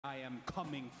am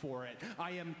coming for it.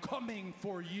 I am coming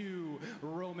for you,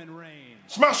 Roman Reigns.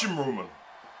 Smash him, Roman.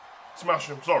 Smash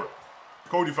him. Sorry.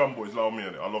 Cody fanboys, allow me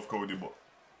in it. I love Cody, but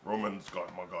Roman's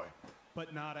my guy.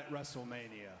 But not at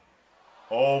WrestleMania.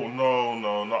 Oh,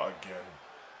 no, not again.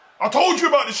 I told you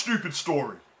about this stupid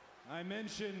story. I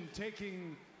mentioned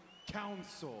taking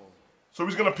counsel. So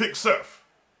he's going to pick Seth.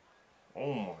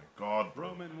 Oh, my God, bro.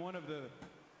 Roman, one of the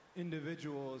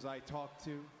individuals I talked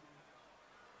to,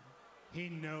 he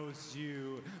knows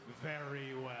you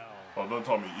very well. Oh, don't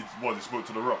tell me. He spoke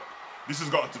to The Rock. This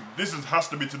has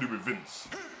to be to do with Vince.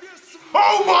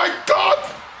 Oh, my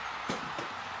God!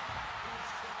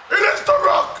 It is The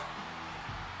Rock!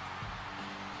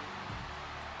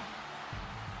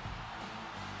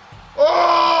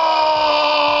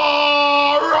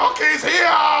 He's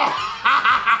here!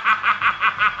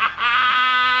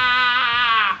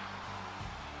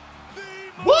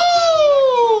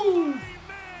 Woo!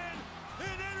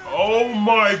 Oh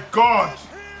my God!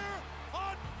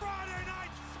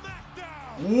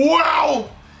 Wow!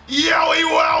 Yowie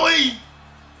wowie!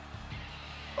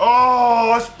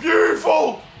 Oh, it's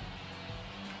beautiful!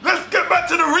 Let's get back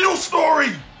to the real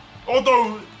story!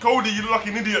 Although, Cody, you look like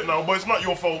an idiot now, but it's not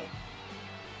your fault.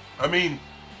 I mean,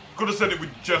 could have said it with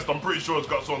jest. I'm pretty sure it's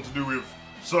got something to do with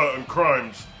certain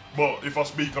crimes. But if I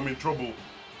speak, I'm in trouble.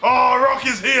 Oh, Rock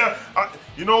is here!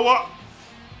 You know what?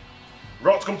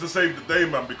 Rock's come to save the day,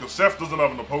 man, because Seth doesn't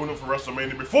have an opponent for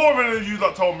WrestleMania. Before any of you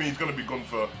that told me he's going to be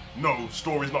Gunther, no,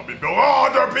 story's not been built. Oh,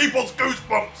 there are people's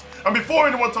goosebumps! And before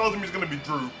anyone tells him he's going to be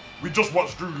Drew, we just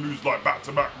watched Drew lose like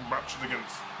back-to-back matches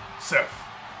against Seth.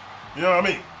 You know what I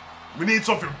mean? We need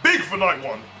something big for night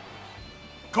one.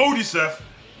 Cody Seth,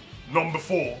 number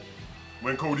 4,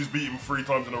 when Cody's beat him 3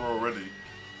 times in a row already.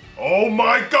 Oh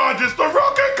my God, it's The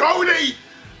Rock and Cody!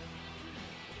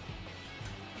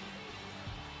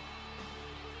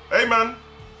 Hey man,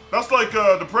 that's like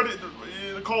the Predator,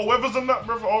 Carl Weathers and that,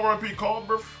 bruv. R.I.P. Carl,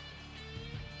 bruv.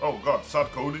 Oh God, sad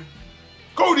Cody.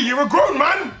 Cody, you're a grown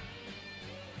man!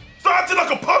 Stop acting like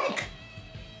a punk!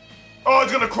 Oh,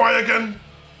 he's gonna cry again.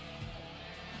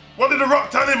 What did The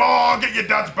Rock tell him? Oh, I'll get your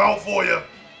dad's belt for you.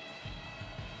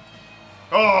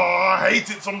 Oh, I hate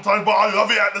it sometimes, but I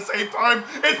love it at the same time.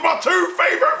 It's my 2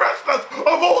 favorite wrestlers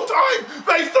of all time.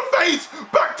 Face to face,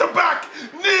 back to back.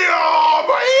 Oh,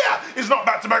 we're here. It's not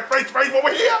back to back, face to face, but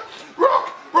we're here.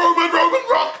 Rock, Roman,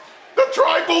 Rock. The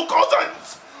tribal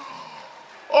cousins.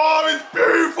 Oh, it's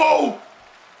beautiful.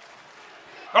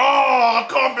 Oh, I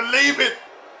can't believe it.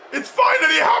 It's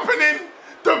finally happening.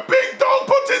 The big dog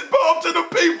puts his belt to the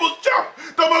people's champ,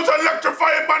 the most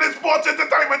electrifying man in sports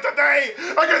entertainment today,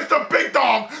 against the big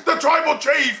dog, the tribal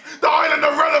chief, the island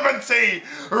of relevancy,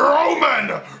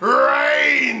 Roman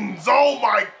Reigns. Oh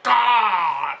my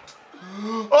God.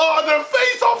 Oh, the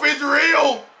face-off is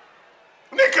real.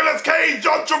 Nicolas Cage,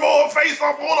 John Travolta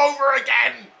face-off all over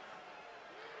again.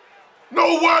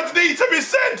 No words need to be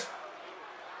said.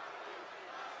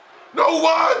 No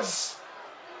words.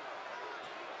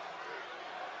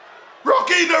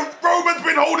 Rocky, the Roman's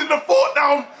been holding the fort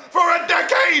down for a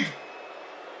decade!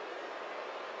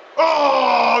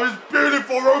 Oh, it's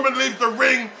beautiful. Roman leaves the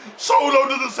ring. Solo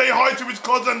doesn't say hi to his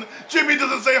cousin. Jimmy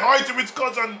doesn't say hi to his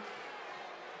cousin.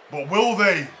 But will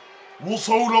they? Will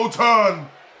Solo turn?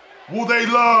 Will they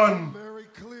learn? Very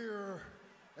clear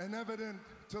and evident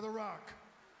to The Rock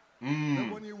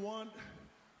that when you want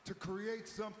to create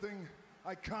something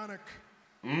iconic,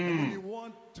 and when you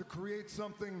want to create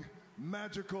something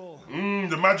magical.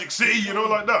 The Magic City, you know,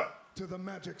 like that. To the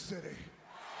Magic City.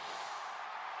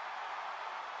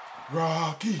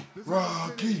 Rocky, This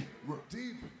Rocky. is a city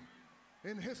deep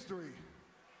in history.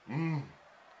 And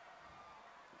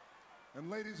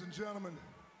ladies and gentlemen,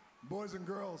 boys and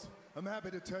girls, I'm happy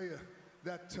to tell you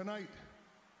that tonight,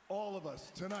 all of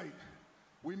us, tonight,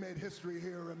 we made history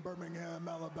here in Birmingham,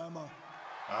 Alabama.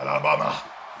 Alabama.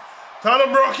 Tell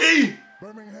him, Rocky.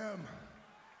 Birmingham,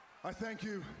 I thank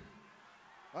you.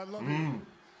 I love you.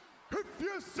 If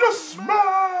you Just smile.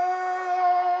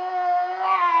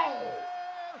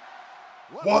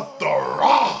 What The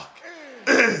Rock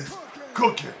is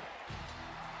cooking.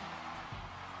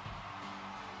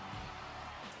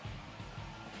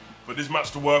 For this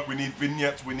match to work, we need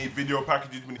vignettes, we need video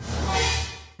packages, we need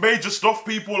major stuff,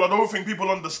 people. I don't think people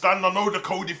understand. I know the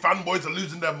Cody fanboys are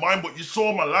losing their mind, but you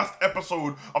saw my last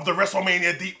episode of the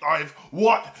WrestleMania Deep Dive.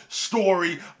 What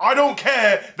story? I don't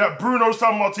care that Bruno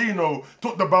Sammartino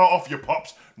took the belt off your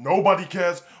pops. Nobody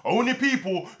cares. Only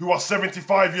people who are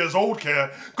 75 years old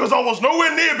care, because I was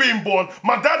nowhere near being born.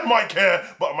 My dad might care,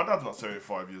 but my dad's not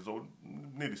 75 years old,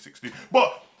 nearly 60.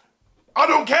 But I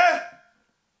don't care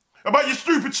about your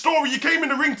stupid story. You came in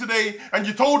the ring today and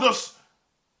you told us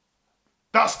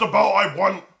That's the belt I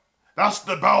want. That's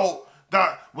the belt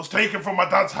that was taken from my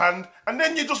dad's hand. And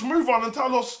then you just move on and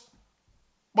tell us,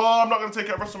 well, I'm not going to take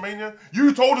it at WrestleMania.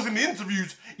 You told us in the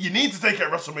interviews you need to take it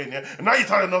at WrestleMania. And now you're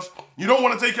telling us you don't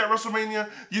want to take it at WrestleMania.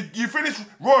 You finished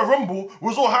Royal Rumble. We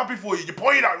was all happy for you. You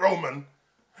pointed at Roman.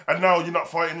 And now you're not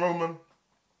fighting Roman.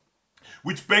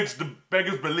 Which begs the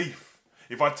beggar's belief.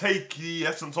 If I take the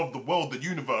essence of the world, the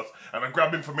universe, and I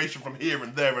grab information from here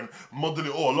and there and muddle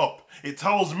it all up, it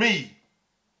tells me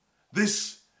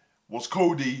this was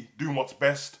Cody doing what's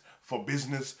best for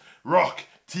business. Rock,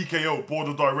 TKO, board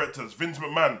of directors, Vince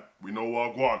McMahon, we know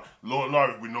what going on. Lord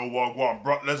Norris, we know what going on.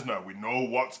 Brock Lesnar, we know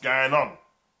what's going on.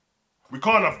 We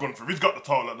can't have Gunther. He's got the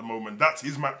title at the moment. That's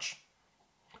his match.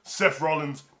 Seth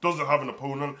Rollins doesn't have an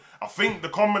opponent. I think the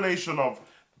combination of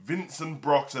Vince and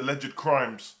Brock's alleged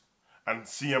crimes and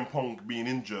CM Punk being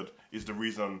injured is the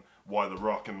reason why The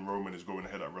Rock and Roman is going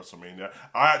ahead at WrestleMania.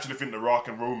 I actually think The Rock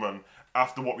and Roman,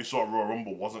 after what we saw at Royal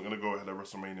Rumble, wasn't going to go ahead at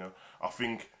WrestleMania. I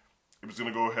think it was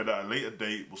going to go ahead at a later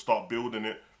date. We'll start building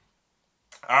it.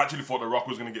 I actually thought The Rock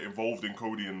was going to get involved in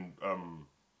Cody and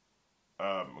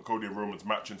Roman's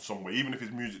match in some way, even if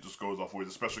his music just goes off or he's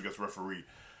a special guest referee.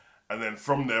 And then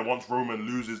from there, once Roman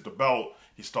loses the belt,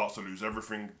 he starts to lose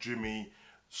everything. Jimmy,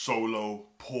 Solo,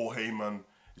 Paul Heyman,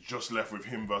 it's just left with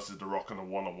him versus The Rock in a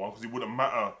one-on-one, because it wouldn't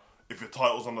matter if your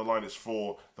title's on the line. It's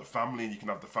for the family, and you can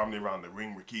have the family around the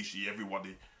ring, Rikishi,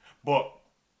 everybody. But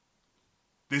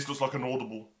this looks like an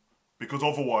audible, because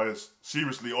otherwise,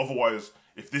 seriously,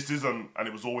 if this isn't, and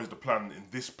it was always the plan in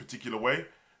this particular way,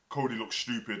 Cody looks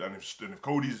stupid. And if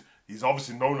Cody's, he's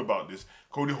obviously known about this.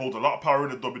 Cody holds a lot of power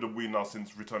in the WWE now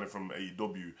since returning from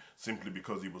AEW, simply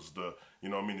because he was the, you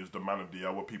know what I mean, he was the man of the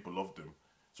hour. People loved him.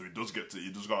 So he does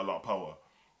got a lot of power.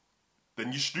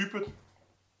 Then you're stupid.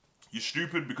 You're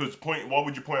stupid because why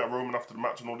would you point at Roman after the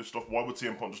match and all this stuff? Why would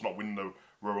CM Punk just not win the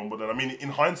Royal Rumble then? I mean, in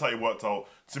hindsight, it worked out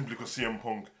simply because CM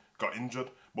Punk got injured,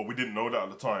 but we didn't know that at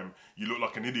the time. You look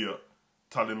like an idiot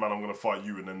telling man I'm going to fight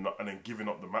you and then giving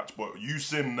up the match. But you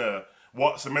sitting there,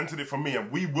 what cemented it for me, and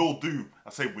we will do, I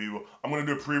say we will, I'm going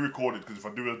to do a pre-recorded, because if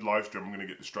I do a live stream, I'm going to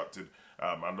get distracted.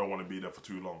 I don't want to be there for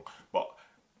too long. But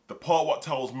the part what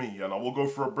tells me, and I will go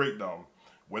for a breakdown,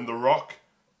 when The Rock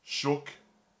shook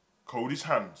Cody's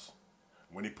hands,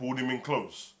 when he pulled him in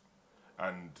close,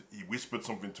 and he whispered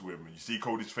something to him, and you see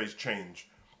Cody's face change,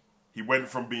 he went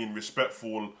from being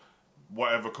respectful,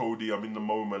 whatever Cody, I'm in the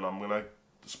moment, I'm going to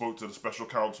spoke to the special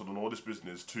counsel and all this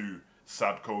business, to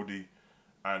sad Cody.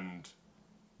 And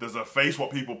there's a face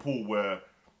what people pull where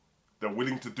they're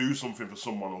willing to do something for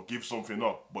someone or give something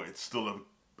up, but it's still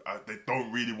they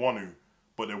don't really want to,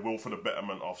 but they will for the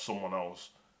betterment of someone else.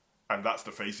 And that's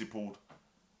the face he pulled.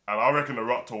 And I reckon The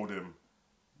Rock told him,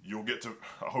 you'll get to,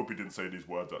 I hope he didn't say these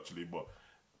words actually, but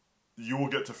you will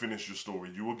get to finish your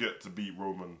story. You will get to beat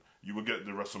Roman. You will get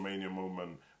the WrestleMania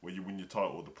moment where you win your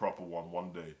title, the proper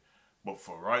one day. But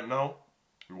for right now,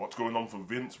 with what's going on for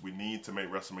Vince, we need to make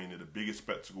WrestleMania the biggest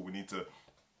spectacle. We need to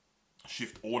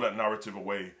shift all that narrative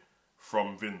away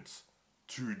from Vince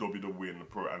to WWE and the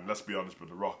Pro. And let's be honest with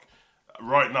The Rock.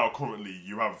 Right now, currently,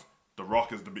 you have The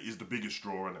Rock is the biggest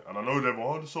draw in it. And I know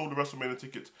they sold the WrestleMania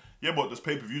tickets. Yeah, but there's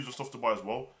pay-per-views and stuff to buy as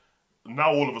well.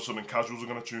 Now, all of a sudden, casuals are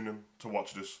going to tune in to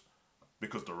watch this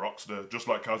because The Rock's there. Just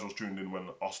like casuals tuned in when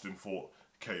Austin fought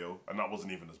KO. And that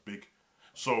wasn't even as big.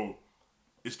 So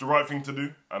it's the right thing to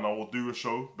do, and I will do a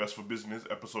show, Best for Business,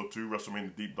 Episode 2,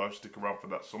 WrestleMania Deep Dive. Stick around for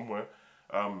that somewhere.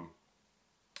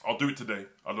 I'll do it today.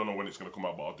 I don't know when it's going to come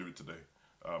out, but I'll do it today.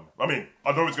 I mean,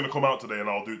 I know it's going to come out today, and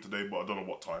I'll do it today, but I don't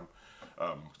know what time,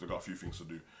 because I've got a few things to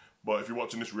do. But if you're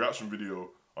watching this reaction video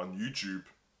on YouTube,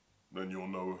 then you'll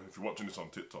know. If you're watching this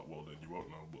on TikTok, well, then you won't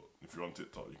know. But if you're on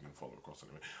TikTok, you can follow across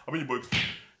anyway. I mean, you boys,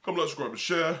 come like, subscribe, and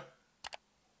share.